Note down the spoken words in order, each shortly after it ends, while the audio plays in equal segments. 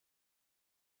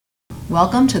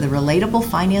Welcome to the Relatable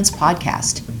Finance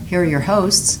Podcast. Here are your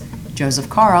hosts, Joseph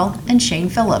Carl and Shane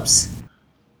Phillips.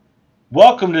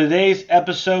 Welcome to today's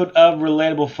episode of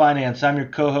Relatable Finance. I'm your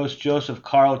co-host, Joseph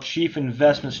Carl, Chief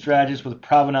Investment Strategist with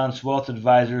Provenance Wealth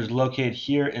Advisors located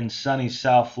here in sunny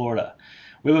South Florida.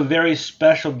 We have a very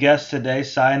special guest today,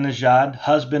 Nejad,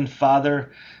 husband,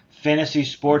 father, fantasy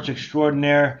sports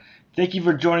extraordinaire. Thank you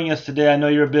for joining us today. I know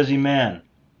you're a busy man.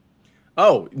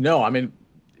 Oh, no, I'm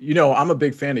a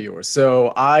big fan of yours.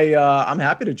 So I'm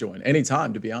happy to join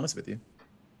anytime, to be honest with you.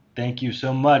 Thank you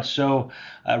so much. So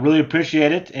I really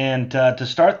appreciate it. And to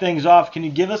start things off, can you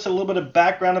give us a little bit of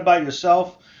background about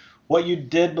yourself, what you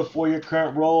did before your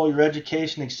current role, your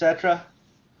education, etc.?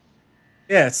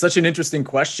 Yeah, it's such an interesting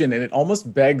question, and it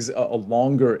almost begs a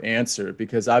longer answer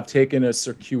because I've taken a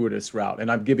circuitous route,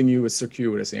 and I'm giving you a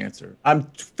circuitous answer. I'm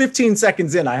 15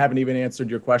 seconds in. I haven't even answered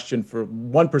your question for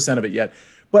 1% of it yet.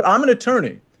 But I'm an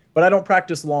attorney, but I don't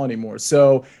practice law anymore.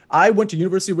 So I went to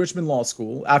University of Richmond Law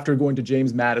School after going to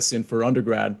James Madison for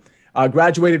undergrad.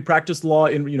 Graduated, practiced law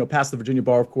passed the Virginia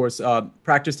bar, of course,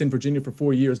 practiced in Virginia for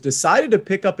 4 years, decided to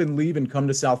pick up and leave and come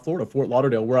to South Florida, Fort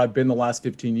Lauderdale, where I've been the last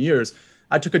 15 years.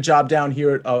 I took a job down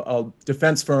here at a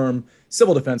defense firm,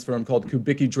 civil defense firm called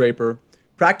Kubicki Draper,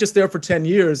 practiced there for 10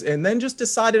 years, and then just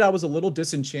decided I was a little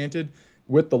disenchanted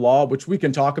with the law, which we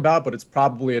can talk about, but it's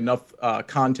probably enough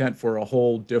content for a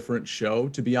whole different show,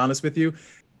 to be honest with you.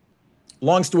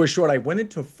 Long story short, I went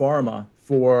into pharma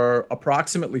for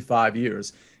approximately 5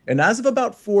 years. And as of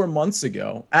about 4 months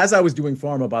ago, as I was doing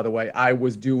pharma, by the way, I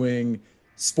was doing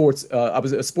sports. I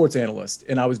was a sports analyst,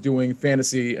 and I was doing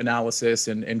fantasy analysis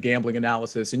and gambling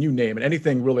analysis, and you name it,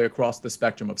 anything really across the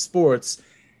spectrum of sports.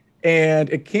 And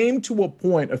it came to a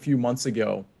point a few months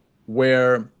ago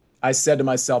where I said to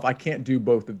myself, I can't do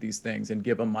both of these things and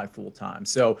give them my full time.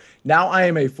 So now I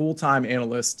am a full-time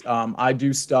analyst. I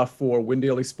do stuff for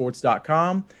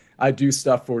WinDailySports.com. I do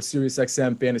stuff for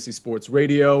SiriusXM Fantasy Sports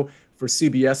Radio. For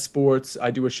CBS Sports, I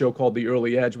do a show called The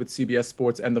Early Edge with CBS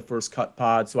Sports and the First Cut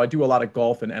Pod. So I do a lot of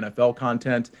golf and NFL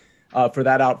content for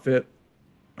that outfit.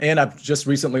 And I've just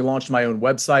recently launched my own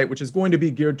website, which is going to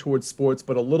be geared towards sports,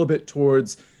 but a little bit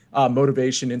towards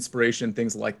motivation, inspiration,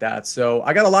 things like that. So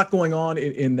I got a lot going on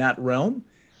in that realm.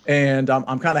 And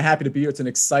I'm kind of happy to be here. It's an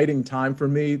exciting time for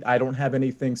me. I don't have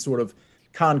anything sort of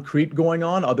concrete going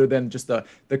on other than just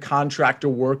the contractor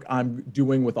work I'm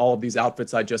doing with all of these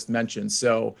outfits I just mentioned.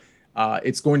 So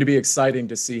it's going to be exciting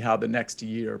to see how the next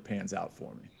year pans out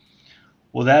for me.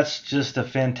 Well, that's just a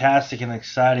fantastic and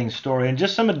exciting story. And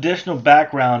just some additional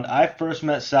background, I first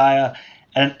met Saya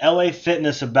at an LA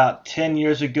Fitness about 10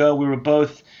 years ago. We were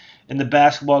both in the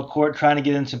basketball court trying to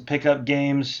get in some pickup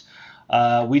games.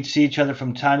 We'd see each other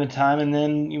from time to time, and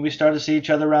then we started to see each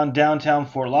other around downtown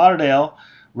Fort Lauderdale,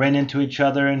 ran into each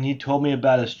other, and he told me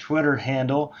about his Twitter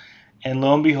handle. And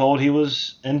lo and behold, he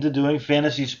was into doing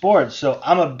fantasy sports. So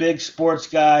I'm a big sports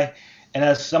guy. And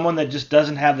as someone that just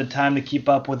doesn't have the time to keep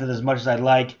up with it as much as I'd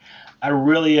like, I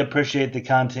really appreciate the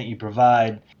content you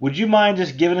provide. Would you mind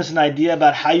just giving us an idea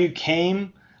about how you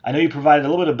came? I know you provided a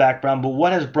little bit of background, but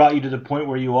what has brought you to the point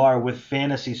where you are with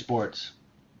fantasy sports?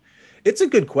 It's a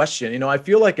good question. I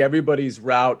feel like everybody's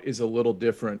route is a little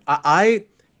different. I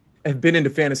have been into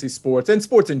fantasy sports and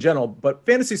sports in general, but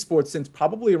fantasy sports since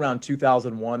probably around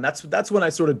 2001. That's when I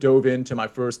sort of dove into my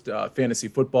first fantasy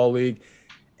football league.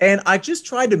 And I just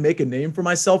tried to make a name for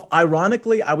myself.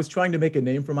 Ironically, I was trying to make a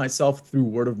name for myself through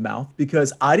word of mouth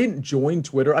because I didn't join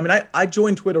Twitter. I mean, I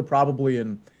joined Twitter probably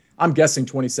I'm guessing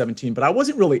 2017, but I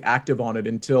wasn't really active on it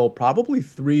until probably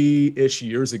 3-ish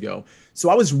years ago.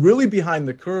 So I was really behind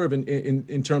the curve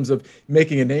in terms of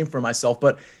making a name for myself.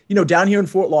 But, down here in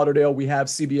Fort Lauderdale, we have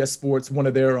CBS Sports. One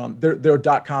of their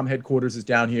 .com headquarters is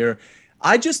down here.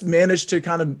 I just managed to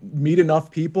kind of meet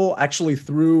enough people actually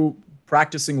through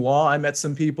practicing law. I met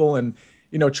some people and,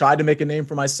 tried to make a name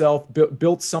for myself,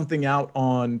 built something out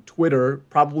on Twitter,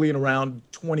 probably in around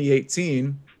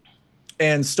 2018.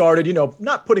 And started,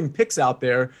 not putting picks out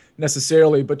there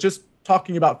necessarily, but just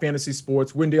talking about fantasy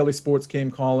sports. Win Daily Sports came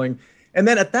calling. And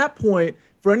then at that point,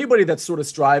 for anybody that's sort of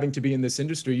striving to be in this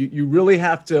industry, you really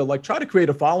have to try to create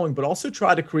a following, but also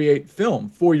try to create film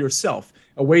for yourself,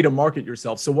 a way to market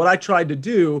yourself. So what I tried to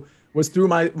do was through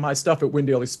my stuff at Win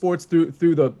Daily Sports, through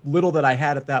the little that I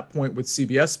had at that point with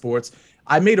CBS Sports,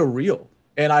 I made a reel.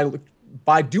 And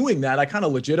by doing that, I kind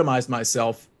of legitimized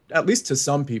myself, at least to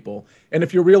some people. And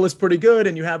if your reel is pretty good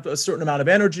and you have a certain amount of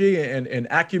energy and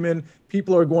acumen,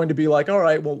 people are going to be like, all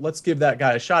right, well, let's give that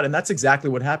guy a shot. And that's exactly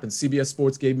what happened. CBS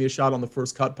Sports gave me a shot on the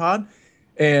First Cut Pod,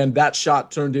 and that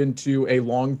shot turned into a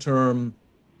long-term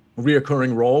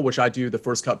reoccurring role, which I do the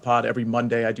First Cut Pod every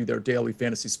Monday. I do their daily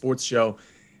fantasy sports show.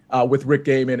 with Rick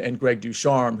Gehman and Greg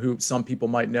Ducharme, who some people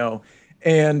might know.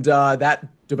 And that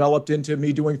developed into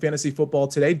me doing Fantasy Football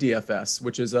Today DFS,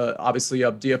 which is obviously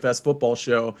a DFS football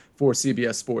show for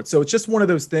CBS Sports. So it's just one of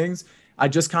those things. I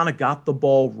just kind of got the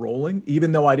ball rolling,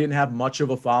 even though I didn't have much of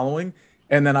a following.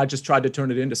 And then I just tried to turn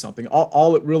it into something.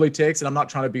 All it really takes, and I'm not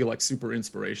trying to be like super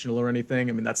inspirational or anything.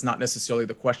 I mean, that's not necessarily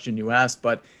the question you asked,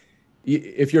 but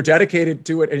if you're dedicated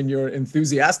to it and you're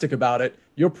enthusiastic about it,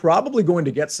 you're probably going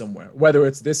to get somewhere, whether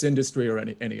it's this industry or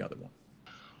any other one.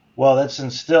 Well,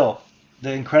 and still,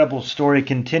 the incredible story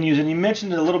continues. And you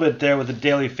mentioned it a little bit there with the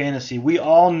daily fantasy. We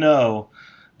all know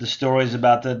the stories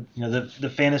about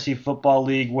the fantasy football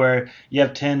league where you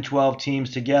have 10, 12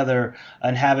 teams together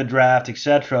and have a draft,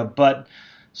 etc. But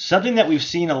something that we've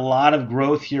seen a lot of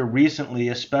growth here recently,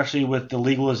 especially with the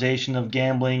legalization of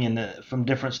gambling and from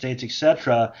different states,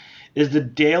 etc., is the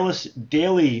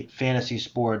daily fantasy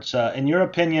sports. In your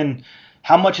opinion,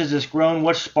 how much has this grown?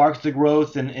 What sparked the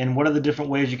growth, and what are the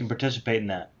different ways you can participate in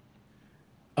that?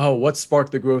 Oh, what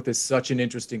sparked the growth is such an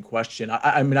interesting question.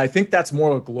 I mean, I think that's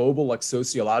more a global, like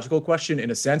sociological question in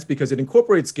a sense, because it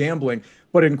incorporates gambling,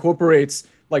 but it incorporates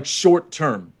like short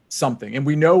term something. And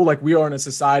we know like we are in a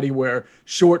society where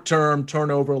short term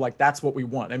turnover, like that's what we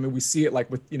want. I mean, we see it like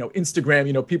with,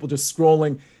 Instagram, people just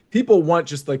scrolling. People want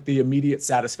just like the immediate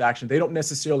satisfaction. They don't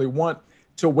necessarily want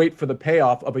to wait for the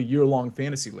payoff of a year-long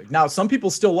fantasy league. Now, some people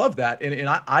still love that, and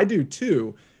I do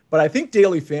too. But I think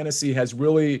daily fantasy has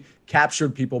really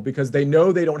captured people because they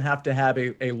know they don't have to have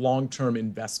a long-term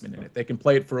investment in it. They can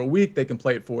play it for a week, they can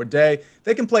play it for a day,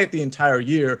 they can play it the entire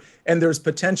year, and there's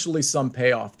potentially some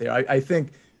payoff there. I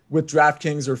think with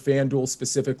DraftKings or FanDuel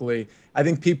specifically, I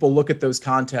think people look at those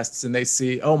contests and they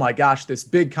see, oh my gosh, this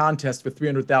big contest with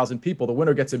 300,000 people, the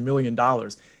winner gets $1 million.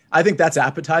 I think that's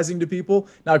appetizing to people.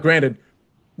 Now, granted,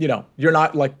 you're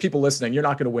not like people listening, you're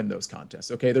not going to win those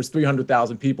contests. Okay. There's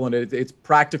 300,000 people and it's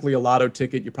practically a lotto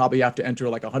ticket. You probably have to enter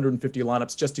like 150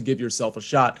 lineups just to give yourself a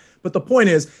shot. But the point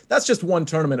is, that's just one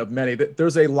tournament of many.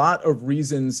 There's a lot of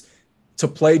reasons to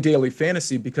play daily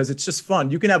fantasy because it's just fun.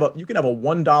 You can have a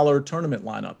 $1 tournament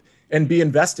lineup and be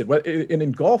invested. And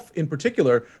in golf in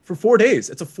particular, for 4 days,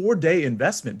 it's a 4-day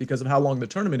investment because of how long the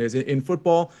tournament is. In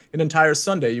football, an entire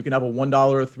Sunday, you can have a $1,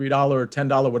 $3, or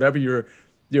 $10, whatever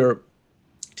your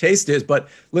taste is. But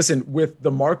listen, with the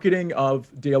marketing of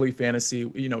daily fantasy,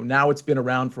 now it's been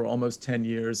around for almost 10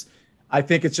 years. I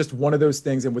think it's just one of those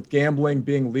things. And with gambling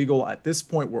being legal at this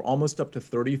point, we're almost up to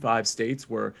 35 states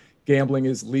where gambling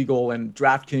is legal, and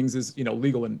DraftKings is,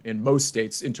 legal in most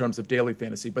states in terms of daily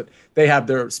fantasy, but they have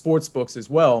their sports books as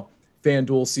well.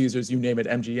 FanDuel, Caesars, you name it,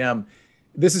 MGM.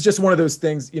 This is just one of those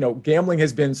things, gambling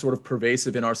has been sort of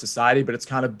pervasive in our society, but it's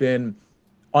kind of been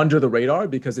under the radar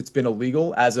because it's been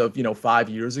illegal as of 5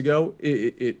 years ago.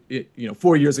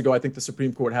 4 years ago, I think the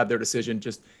Supreme Court had their decision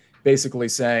just basically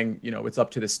saying it's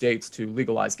up to the states to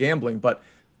legalize gambling. But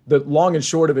the long and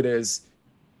short of it is,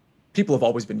 people have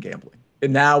always been gambling,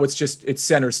 and now it's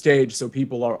center stage, so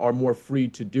people are more free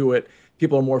to do it.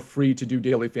 People are more free to do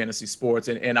daily fantasy sports,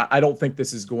 and I don't think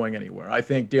this is going anywhere. I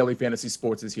think daily fantasy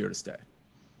sports is here to stay.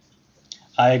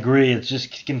 I agree. It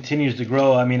just continues to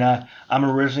grow. I mean, I'm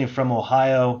originally from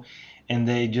Ohio, and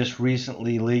they just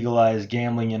recently legalized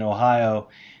gambling in Ohio,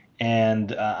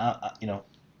 and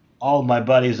all of my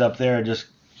buddies up there are just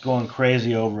going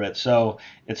crazy over it. So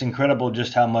it's incredible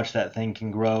just how much that thing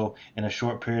can grow in a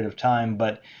short period of time.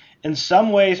 But in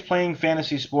some ways, playing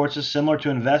fantasy sports is similar to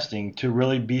investing. To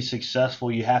really be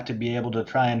successful, you have to be able to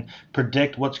try and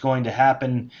predict what's going to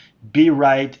happen, be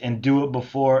right, and do it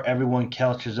before everyone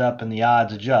catches up and the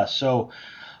odds adjust. So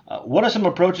what are some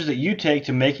approaches that you take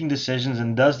to making decisions,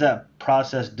 and does that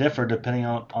process differ depending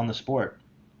on the sport?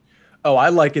 Oh, I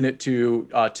liken it to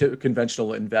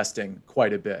conventional investing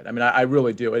quite a bit. I mean, I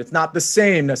really do. It's not the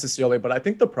same necessarily, but I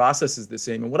think the process is the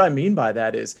same. And what I mean by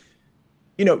that is,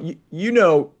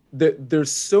 that there's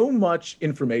so much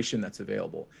information that's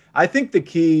available. I think the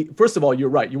key, first of all, you're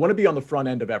right. You want to be on the front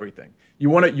end of everything. You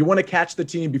want to catch the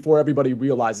team before everybody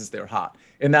realizes they're hot,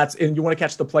 and you want to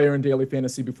catch the player in daily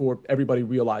fantasy before everybody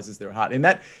realizes they're hot. And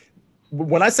that,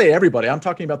 when I say everybody, I'm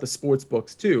talking about the sports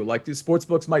books too. Like, the sports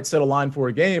books might set a line for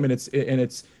a game, and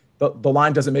the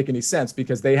line doesn't make any sense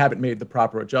because they haven't made the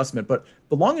proper adjustment. But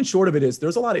the long and short of it is,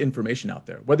 there's a lot of information out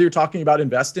there. Whether you're talking about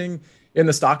investing in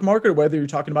the stock market, or whether you're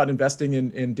talking about investing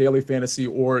in daily fantasy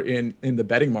or in the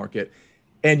betting market,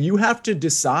 and you have to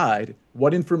decide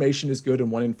what information is good and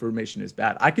what information is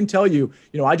bad. I can tell you,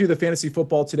 I do the Fantasy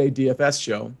Football Today DFS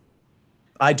show.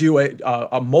 I do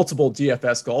a multiple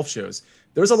DFS golf shows.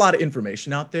 there's a lot of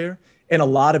information out there, and a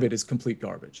lot of it is complete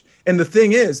garbage. And the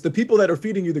thing is, the people that are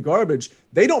feeding you the garbage,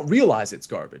 they don't realize it's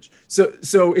garbage.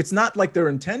 So it's not like their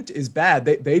intent is bad.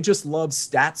 They just love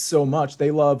stats so much.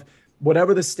 They love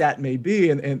whatever the stat may be,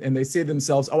 and they say to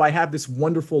themselves, oh, I have this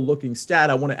wonderful looking stat,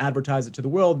 I want to advertise it to the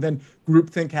world. Then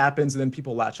groupthink happens, and then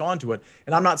people latch onto it.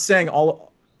 And I'm not saying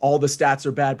all the stats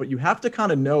are bad, but you have to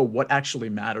kind of know what actually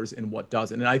matters and what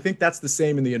doesn't. And I think that's the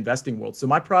same in the investing world. So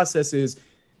my process is,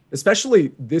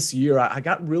 especially this year, I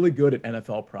got really good at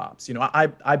NFL props.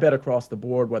 I bet across the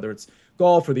board, whether it's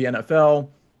golf or the NFL,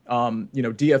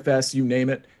 DFS, you name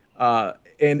it.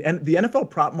 And the NFL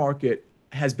prop market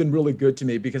has been really good to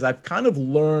me because I've kind of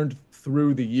learned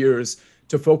through the years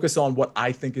to focus on what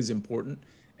I think is important.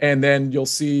 And then you'll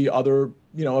see other,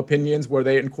 opinions where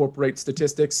they incorporate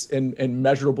statistics and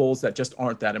measurables that just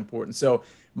aren't that important. So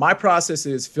my process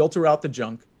is filter out the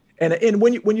junk. And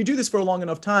when you do this for a long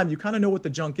enough time, you kind of know what the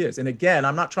junk is. And again,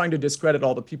 I'm not trying to discredit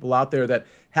all the people out there that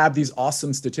have these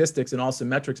awesome statistics and awesome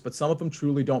metrics, but some of them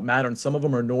truly don't matter. And some of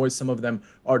them are noise. Some of them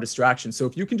are distractions. So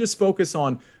if you can just focus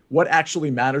on what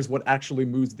actually matters, what actually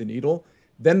moves the needle,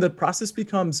 then the process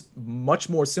becomes much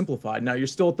more simplified. Now, you're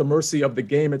still at the mercy of the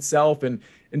game itself and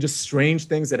just strange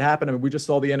things that happen. I mean, we just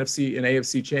saw the NFC and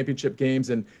AFC championship games,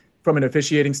 and from an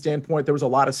officiating standpoint, there was a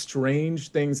lot of strange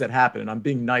things that happened. And I'm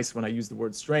being nice when I use the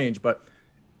word strange, but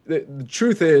the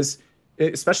truth is,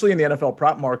 especially in the NFL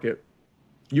prop market,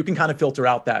 you can kind of filter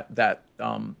out that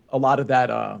a lot of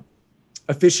that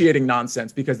officiating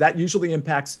nonsense, because that usually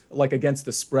impacts like against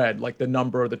the spread, like the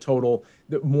number, the total,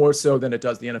 more so than it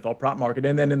does the NFL prop market.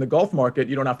 And then in the golf market,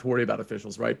 you don't have to worry about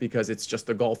officials, right? Because it's just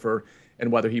the golfer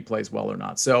and whether he plays well or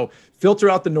not. So filter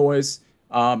out the noise.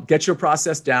 Get your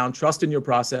process down, trust in your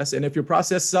process. And if your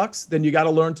process sucks, then you got to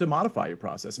learn to modify your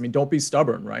process. I mean, don't be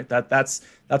stubborn, right? That's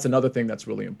another thing that's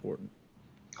really important.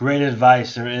 Great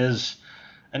advice. There is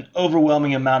an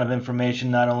overwhelming amount of information,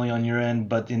 not only on your end,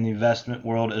 but in the investment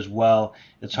world as well.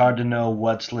 It's hard to know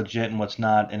what's legit and what's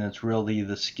not. And it's really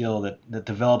the skill that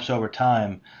develops over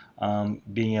time,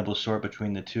 being able to sort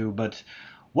between the two. But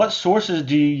what sources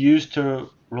do you use to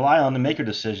rely on to make your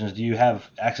decisions? Do you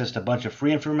have access to a bunch of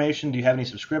free information? Do you have any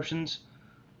subscriptions?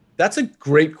 That's a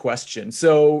great question.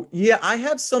 So, yeah, I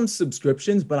have some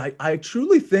subscriptions, but I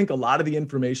truly think a lot of the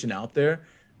information out there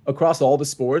across all the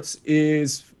sports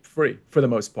is free for the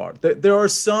most part. There are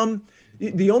some,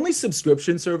 the only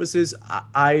subscription services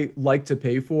I like to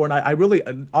pay for, and I really,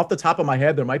 off the top of my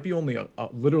head, there might be only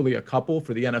literally a couple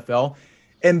for the NFL.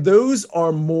 And those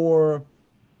are more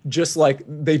just like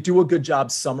they do a good job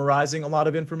summarizing a lot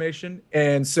of information.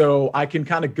 And so I can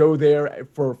kind of go there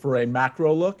for a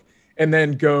macro look and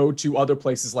then go to other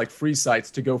places like free sites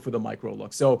to go for the micro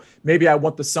look. So maybe I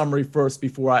want the summary first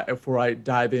before I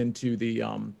dive into the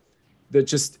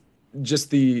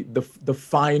the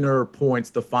finer points,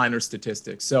 the finer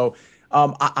statistics. So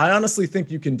I honestly think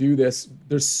you can do this.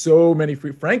 There's so many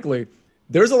free, frankly,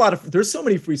 there's a lot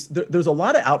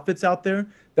of outfits out there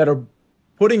that are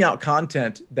putting out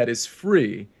content that is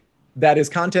free, that is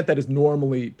content that is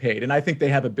normally paid. And I think they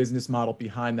have a business model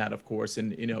behind that, of course.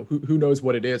 And who knows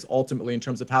what it is ultimately in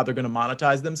terms of how they're going to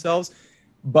monetize themselves.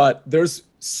 But there's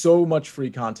so much free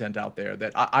content out there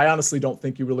that I honestly don't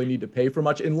think you really need to pay for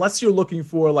much unless you're looking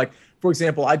for, like, for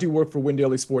example, I do work for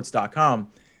WinDailySports.com.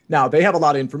 Now, they have a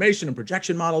lot of information and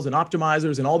projection models and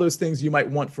optimizers and all those things you might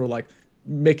want for like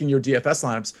making your DFS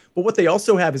lineups. But what they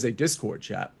also have is a Discord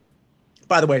chat.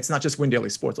 By the way, it's not just Win Daily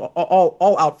Sports.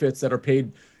 All outfits that are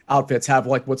paid outfits have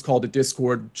like what's called a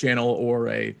Discord channel or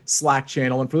a Slack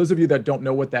channel. And for those of you that don't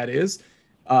know what that is,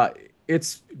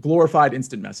 it's glorified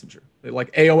instant messenger,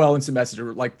 like AOL instant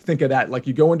messenger. Like think of that. Like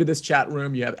you go into this chat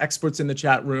room, you have experts in the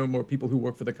chat room or people who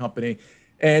work for the company,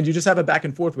 and you just have a back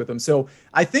and forth with them. So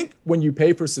I think when you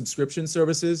pay for subscription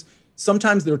services,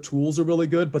 sometimes their tools are really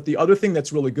good, but the other thing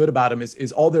that's really good about them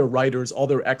is all their writers, all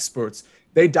their experts,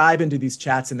 they dive into these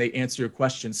chats and they answer your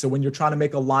questions. So when you're trying to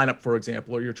make a lineup, for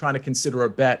example, or you're trying to consider a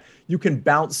bet, you can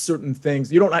bounce certain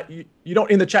things. You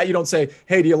don't in the chat, you don't say,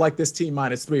 hey, do you like this team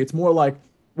 -3? It's more like,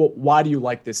 well, why do you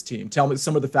like this team? Tell me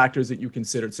some of the factors that you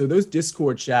considered. So those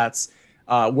Discord chats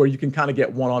where you can kind of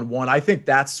get one-on-one, I think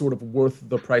that's sort of worth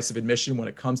the price of admission when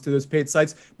it comes to those paid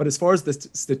sites. But as far as the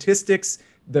statistics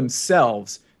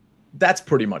themselves, that's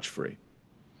pretty much free.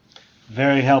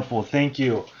 Very helpful. Thank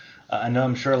you. I know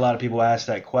I'm sure a lot of people ask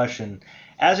that question.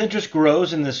 As interest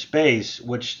grows in this space,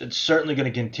 which it's certainly going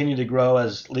to continue to grow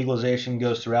as legalization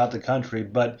goes throughout the country,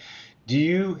 but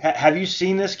have you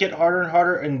seen this get harder and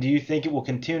harder, and do you think it will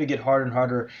continue to get harder and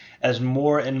harder as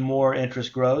more and more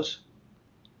interest grows?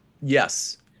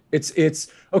 Yes.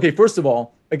 It's okay. First of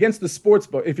all, against the sports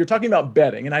book, if you're talking about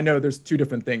betting, and I know there's two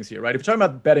different things here, right? If you're talking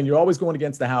about betting, you're always going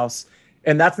against the house,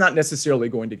 and that's not necessarily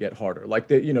going to get harder. Like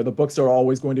the books are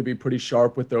always going to be pretty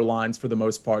sharp with their lines for the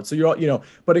most part. So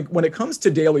when it comes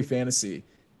to daily fantasy,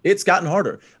 it's gotten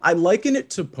harder. I liken it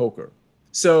to poker.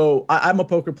 So I'm a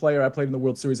poker player. I played in the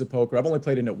World Series of Poker. I've only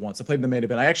played in it once. I played in the main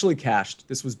event. I actually cashed.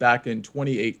 This was back in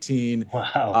 2018.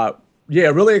 Wow. Yeah,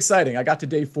 really exciting. I got to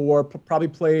day four, probably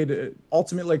played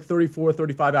ultimately like 34,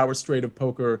 35 hours straight of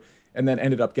poker, and then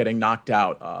ended up getting knocked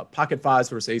out. Pocket fives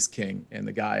versus ace king. And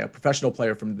the guy, a professional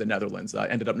player from the Netherlands,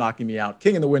 ended up knocking me out.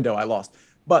 King in the window, I lost.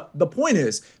 But the point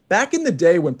is, back in the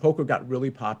day when poker got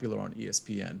really popular on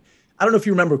ESPN, I don't know if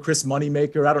you remember Chris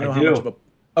Moneymaker. I don't know how much of a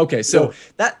Okay, so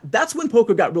that's when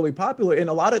poker got really popular, and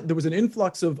there was an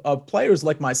influx of players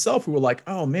like myself who were like,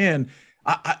 oh man,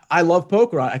 I love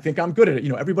poker. I think I'm good at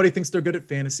it. Everybody thinks they're good at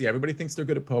fantasy. Everybody thinks they're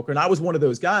good at poker, and I was one of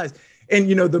those guys. And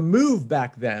the move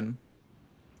back then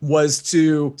was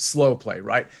to slow play,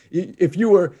 right? If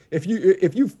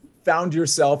you found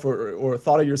yourself or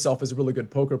thought of yourself as a really good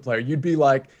poker player, you'd be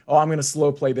like, oh, I'm going to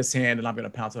slow play this hand and I'm going to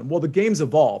pounce on it. Well, the game's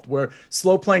evolved where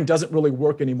slow playing doesn't really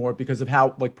work anymore because of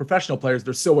how, like, professional players,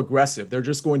 they're so aggressive. They're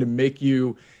just going to make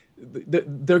you,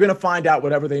 they're going to find out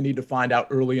whatever they need to find out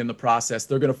early in the process.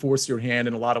 They're going to force your hand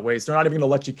in a lot of ways. They're not even going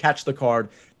to let you catch the card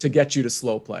to get you to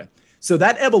slow play. So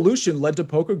that evolution led to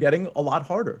poker getting a lot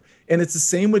harder. And it's the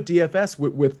same with DFS,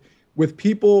 with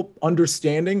people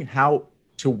understanding how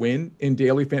to win in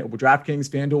daily DraftKings,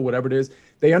 FanDuel, whatever it is.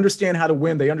 They understand how to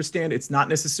win. They understand it's not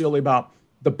necessarily about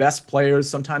the best players.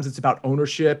 Sometimes it's about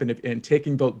ownership and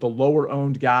taking the lower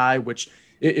owned guy, which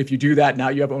if you do that, now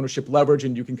you have ownership leverage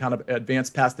and you can kind of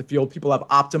advance past the field. People have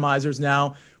optimizers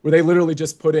now where they literally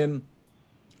just put in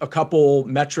a couple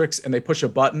metrics and they push a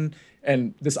button,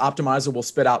 and this optimizer will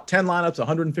spit out 10 lineups,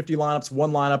 150 lineups,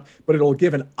 one lineup, but it'll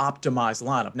give an optimized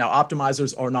lineup. Now,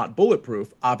 optimizers are not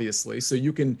bulletproof, obviously, so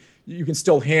you can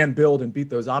still hand build and beat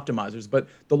those optimizers. But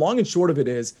the long and short of it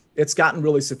is it's gotten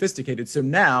really sophisticated. So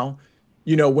now,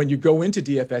 when you go into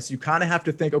DFS, you kind of have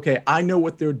to think, okay, I know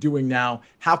what they're doing now.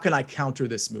 How can I counter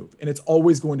this move? And it's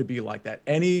always going to be like that.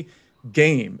 Any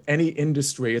game, any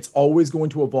industry, it's always going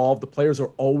to evolve. The players are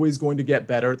always going to get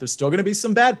better. There's still going to be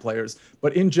some bad players,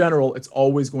 but in general, it's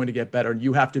always going to get better. And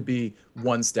you have to be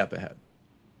one step ahead.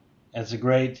 That's a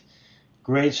great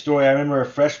story. I remember a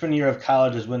freshman year of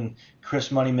college is when Chris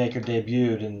Moneymaker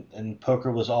debuted, and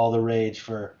poker was all the rage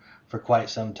for quite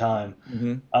some time.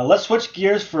 Mm-hmm. Let's switch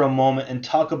gears for a moment and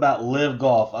talk about Live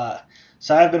Golf.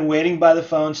 So I've been waiting by the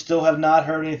phone, still have not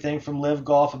heard anything from Live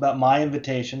Golf about my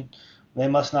invitation. They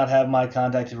must not have my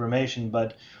contact information.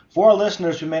 But for our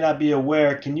listeners who may not be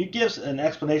aware, can you give an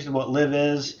explanation of what Live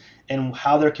is and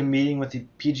how they're competing with the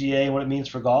PGA and what it means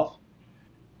for golf?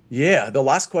 Yeah, the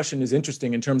last question is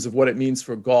interesting in terms of what it means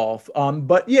for golf.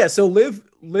 But yeah, so Live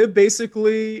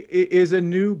basically is a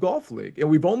new golf league, and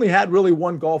we've only had really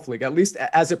one golf league, at least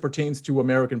as it pertains to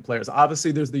American players.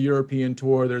 Obviously, there's the European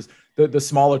Tour, there's the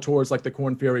smaller tours like the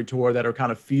Corn Ferry Tour that are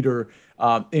kind of feeder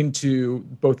into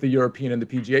both the European and the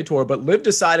PGA Tour. But Live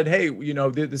decided, hey,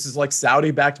 this is like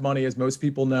Saudi-backed money, as most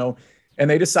people know. And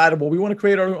they decided, well, we want to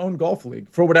create our own golf league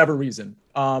for whatever reason.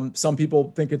 Some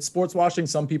people think it's sports washing.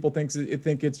 Some people think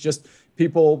it's just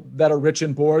people that are rich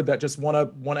and bored that just want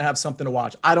to have something to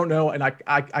watch. I don't know. And I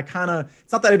kind of,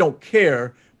 it's not that I don't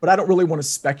care, but I don't really want to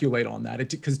speculate on that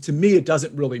because to me, it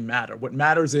doesn't really matter. What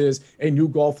matters is a new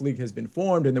golf league has been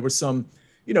formed and there was some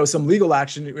legal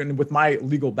action. And with my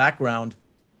legal background,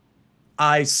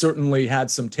 I certainly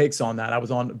had some takes on that. I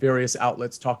was on various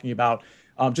outlets talking about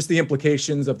just the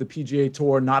implications of the PGA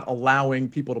Tour not allowing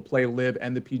people to play Live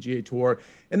and the PGA Tour.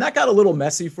 And that got a little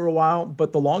messy for a while.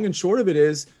 But the long and short of it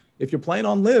is, if you're playing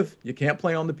on Live, you can't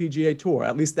play on the PGA Tour.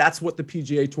 At least that's what the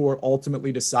PGA Tour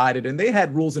ultimately decided. And they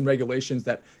had rules and regulations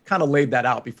that kind of laid that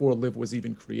out before Live was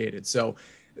even created. So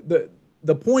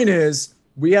the point is,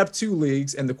 we have two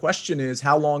leagues, and the question is,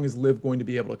 how long is Live going to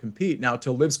be able to compete? Now,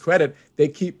 to Live's credit, they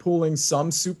keep pulling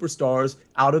some superstars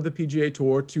out of the PGA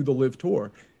Tour to the Live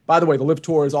Tour. By the way, the Live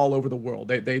Tour is all over the world.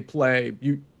 They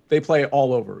play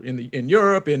all over in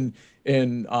Europe, in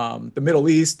the Middle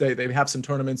East. They have some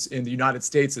tournaments in the United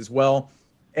States as well,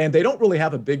 and they don't really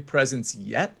have a big presence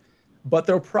yet, but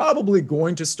they're probably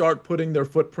going to start putting their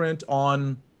footprint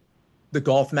on the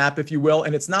golf map, if you will.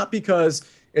 And it's not because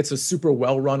it's a super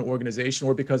well-run organization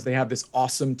or because they have this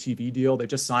awesome TV deal. They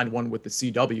just signed one with the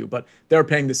CW, but they're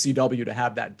paying the CW to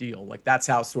have that deal. Like, that's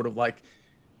how sort of like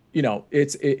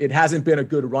it hasn't been a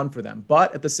good run for them.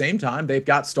 But at the same time, they've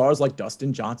got stars like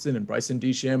Dustin Johnson and Bryson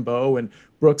DeChambeau and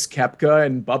Brooks Koepka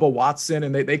and Bubba Watson,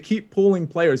 and they keep pulling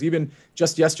players. Even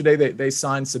just yesterday, they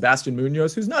signed Sebastian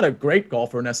Munoz, who's not a great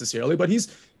golfer necessarily, but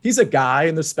he's a guy,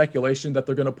 and there's speculation that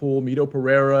they're going to pull Mito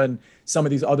Pereira and some of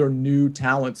these other new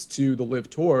talents to the Live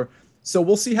Tour. So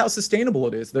we'll see how sustainable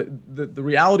it is. The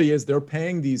reality is they're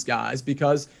paying these guys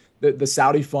because the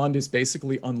Saudi fund is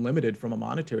basically unlimited from a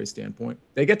monetary standpoint.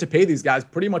 They get to pay these guys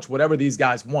pretty much whatever these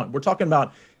guys want. We're talking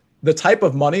about the type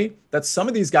of money that some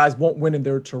of these guys won't win in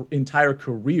their entire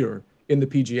career in the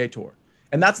PGA Tour.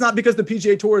 And that's not because the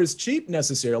PGA Tour is cheap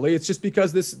necessarily. It's just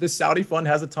because this Saudi fund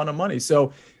has a ton of money.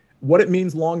 So what it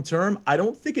means long term, I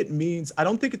don't think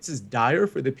it's as dire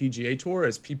for the PGA Tour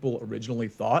as people originally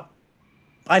thought.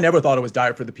 I never thought it was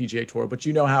dire for the PGA Tour, but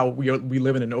you know how we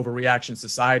live in an overreaction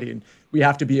society and we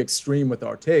have to be extreme with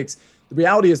our takes. The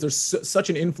reality is there's such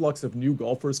an influx of new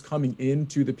golfers coming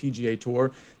into the PGA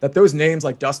Tour that those names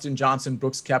like Dustin Johnson,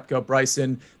 Brooks Koepka,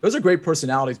 Bryson, those are great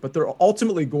personalities, but they're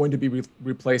ultimately going to be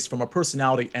replaced from a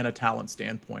personality and a talent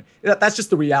standpoint. That's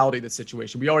just the reality of the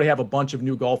situation. We already have a bunch of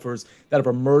new golfers that have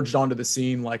emerged onto the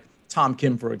scene, like Tom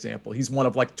Kim, for example. He's one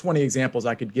of like 20 examples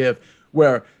I could give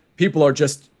where people are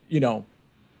just,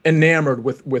 enamored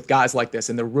with guys like this,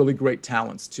 and they're really great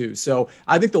talents too. So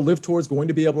I think the Live Tour is going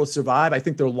to be able to survive. I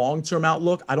think their long-term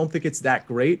outlook, I don't think it's that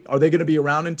great. Are they going to be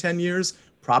around in 10 years?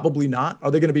 Probably not.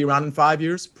 Are they going to be around in 5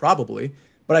 years? Probably.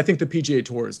 But I think the PGA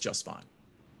Tour is just fine.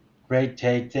 Great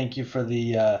take. Thank you for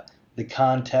the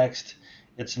context.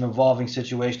 It's an evolving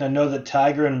situation. I know that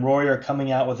Tiger and Rory are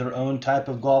coming out with their own type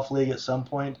of golf league at some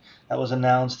point. That was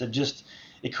announced.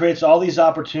 It creates all these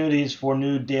opportunities for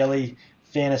new daily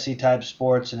fantasy type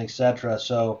sports and etc.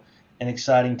 So an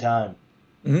exciting time.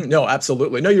 No,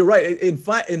 absolutely. No, you're right. In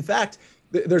fact,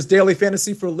 there's daily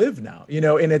fantasy for Live now,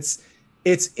 and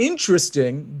it's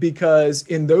interesting because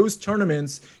in those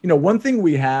tournaments, one thing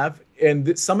we have,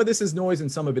 and some of this is noise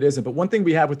and some of it isn't, but one thing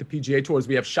we have with the PGA Tour is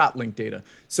we have shot link data.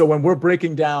 So when we're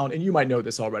breaking down, and you might know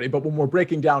this already, but when we're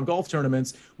breaking down golf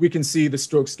tournaments, we can see the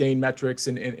strokes gain metrics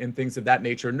and things of that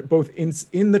nature, both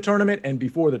in the tournament and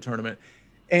before the tournament.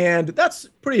 And that's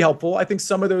pretty helpful. I think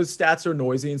some of those stats are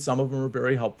noisy and some of them are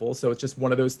very helpful. So it's just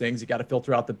one of those things. You got to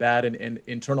filter out the bad and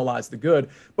internalize the good.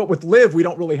 But with Live, we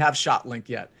don't really have shot link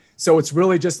yet. So it's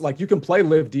really just like you can play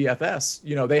Live DFS.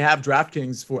 They have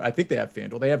DraftKings for, I think they have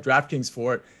FanDuel. They have DraftKings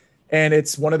for it. And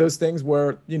it's one of those things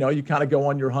where, you kind of go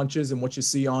on your hunches and what you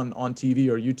see on TV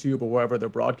or YouTube or wherever they're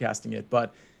broadcasting it.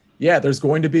 But yeah, there's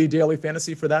going to be daily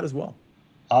fantasy for that as well.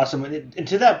 Awesome. And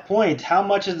to that point, how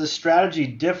much is the strategy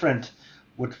different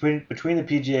between the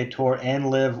PGA Tour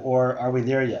and Live, or are we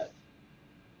there yet?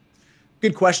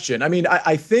 Good question. I mean,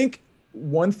 I think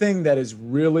one thing that is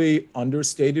really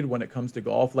understated when it comes to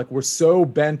golf, like we're so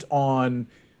bent,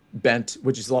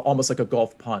 which is almost like a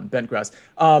golf pun, bent grass.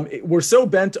 We're so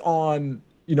bent on,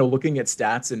 looking at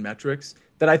stats and metrics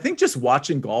that I think just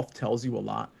watching golf tells you a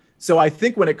lot. So I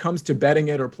think when it comes to betting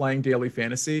it or playing daily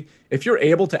fantasy, if you're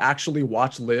able to actually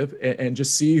watch Live and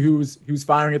just see who's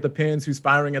firing at the pins, who's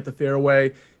firing at the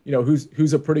fairway,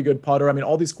 who's a pretty good putter. I mean,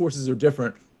 all these courses are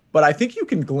different, but I think you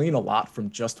can glean a lot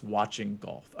from just watching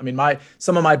golf. I mean,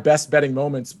 some of my best betting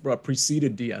moments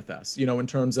preceded DFS, in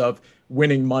terms of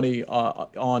winning money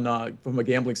from a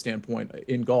gambling standpoint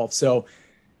in golf. So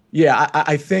yeah,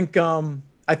 I think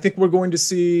we're going to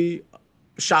see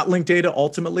shot link data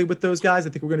ultimately with those guys. I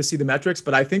think we're going to see the metrics,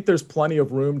 but I think there's plenty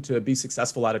of room to be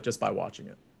successful at it just by watching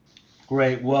it.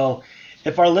 Great. Well,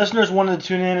 if our listeners wanted to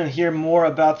tune in and hear more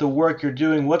about the work you're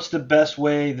doing, what's the best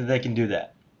way that they can do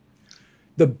that?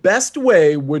 The best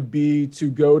way would be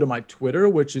to go to my Twitter,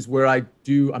 which is where I'm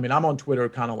on Twitter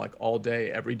kind of like all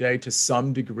day, every day to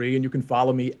some degree. And you can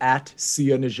follow me at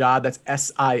Sia Nejad. That's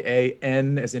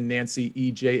SIAN as in Nancy,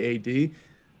 EJAD.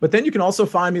 But then you can also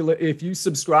find me if you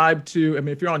subscribe to,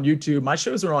 if you're on YouTube, my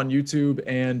shows are on YouTube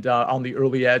and on the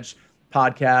Early Edge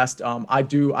podcast.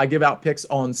 I give out picks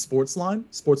on Sportsline.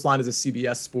 Sportsline is a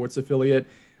CBS Sports affiliate.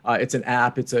 It's an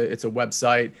app. It's a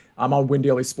website. I'm on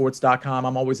windailysports.com.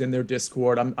 I'm always in their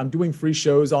Discord. I'm doing free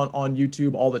shows on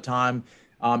YouTube all the time.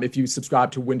 If you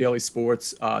subscribe to Win Daily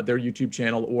Sports, their YouTube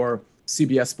channel, or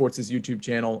CBS Sports' YouTube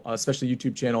channel, especially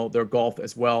YouTube channel, their golf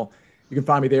as well. You can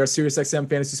find me there. SiriusXM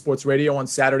Fantasy Sports Radio on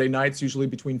Saturday nights, usually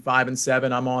between 5 and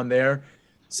 7. I'm on there.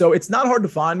 So it's not hard to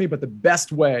find me, but the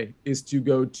best way is to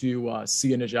go to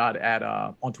Sia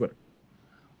Nejad on Twitter.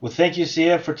 Well, thank you,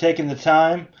 Sia, for taking the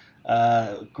time.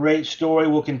 Great story.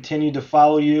 We'll continue to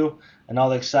follow you and all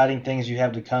the exciting things you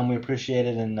have to come. We appreciate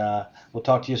it, and we'll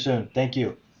talk to you soon. Thank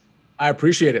you. I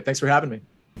appreciate it. Thanks for having me.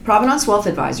 Provenance Wealth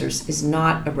Advisors is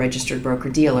not a registered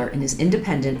broker-dealer and is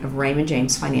independent of Raymond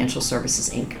James Financial Services,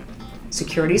 Inc.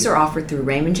 Securities are offered through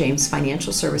Raymond James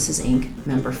Financial Services, Inc.,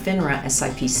 member FINRA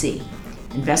SIPC.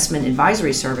 Investment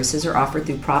advisory services are offered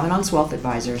through Provenance Wealth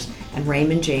Advisors and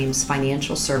Raymond James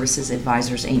Financial Services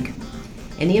Advisors, Inc.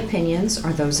 Any opinions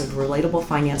are those of the Relatable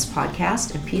Finance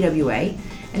Podcast and PWA,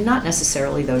 and not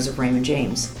necessarily those of Raymond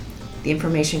James. The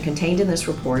information contained in this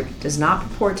report does not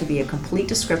purport to be a complete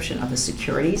description of the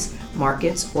securities,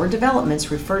 markets, or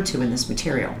developments referred to in this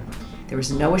material. There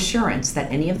is no assurance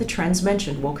that any of the trends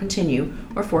mentioned will continue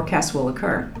or forecasts will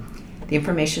occur. The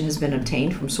information has been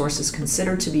obtained from sources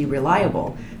considered to be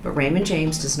reliable, but Raymond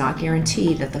James does not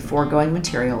guarantee that the foregoing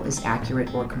material is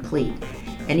accurate or complete.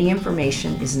 Any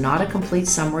information is not a complete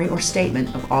summary or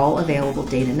statement of all available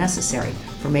data necessary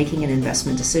for making an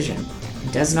investment decision.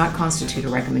 It does not constitute a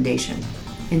recommendation.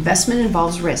 Investment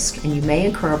involves risk, and you may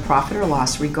incur a profit or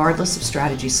loss regardless of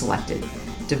strategy selected.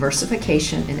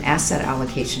 Diversification and asset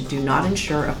allocation do not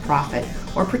ensure a profit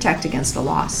or protect against a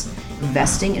loss.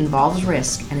 Investing involves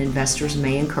risk, and investors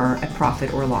may incur a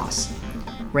profit or loss.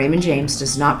 Raymond James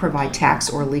does not provide tax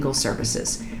or legal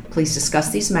services. Please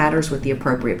discuss these matters with the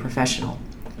appropriate professional.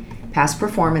 Past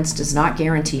performance does not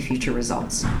guarantee future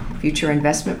results. Future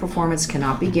investment performance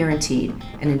cannot be guaranteed,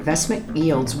 and investment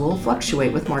yields will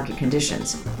fluctuate with market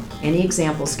conditions. Any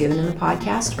examples given in the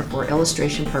podcast are for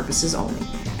illustration purposes only.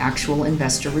 Actual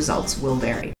investor results will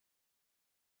vary.